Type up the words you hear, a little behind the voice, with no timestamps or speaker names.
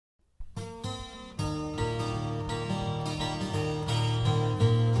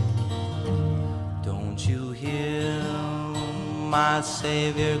my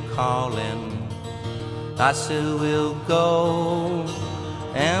Savior calling. I still will go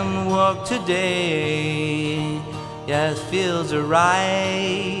and work today. Yes, fields are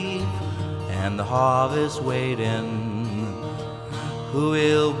ripe and the harvest waiting. Who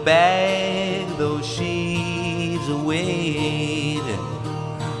will beg those sheaves away?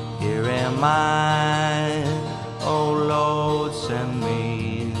 Here am I, oh Lord, send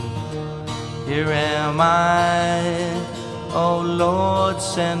me. Here am I, oh Lord,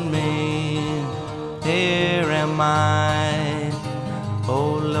 send me. Here am I,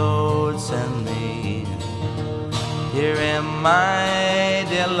 oh Lord, send me. Here am I,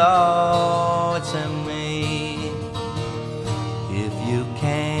 dear Lord, send me. If you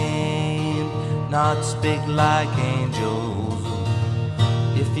can not speak like angels,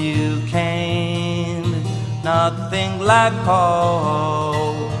 if you can not think like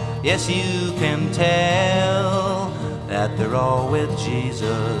Paul, yes, you can tell that they're all with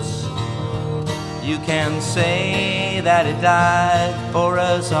Jesus. You can say that He died for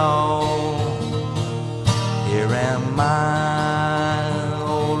us all. Here am I,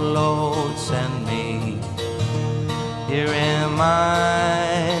 oh Lord, send me. Here am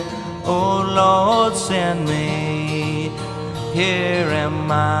I, oh Lord, send me. Here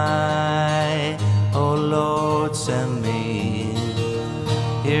am I, oh Lord, send me.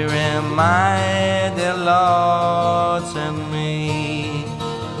 Here am I, dear Lord, send me.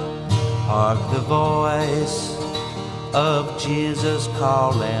 Hark the voice of Jesus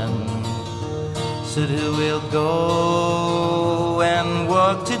calling. Said, who will go and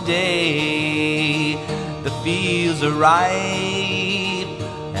work today? The fields are ripe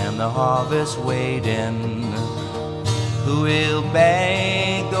and the harvest waiting. Who will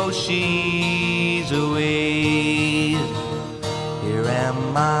beg those sheaves away? Here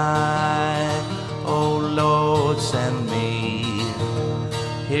am I, oh Lord, send me.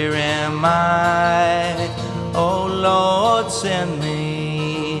 Here am I, oh Lord, send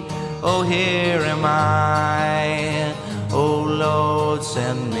me. Oh, here am I, oh Lord,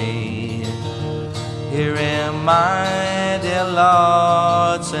 send me. Here am I, dear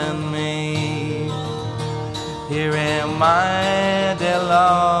Lord, send me. Here am I, dear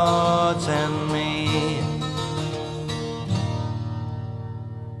Lord.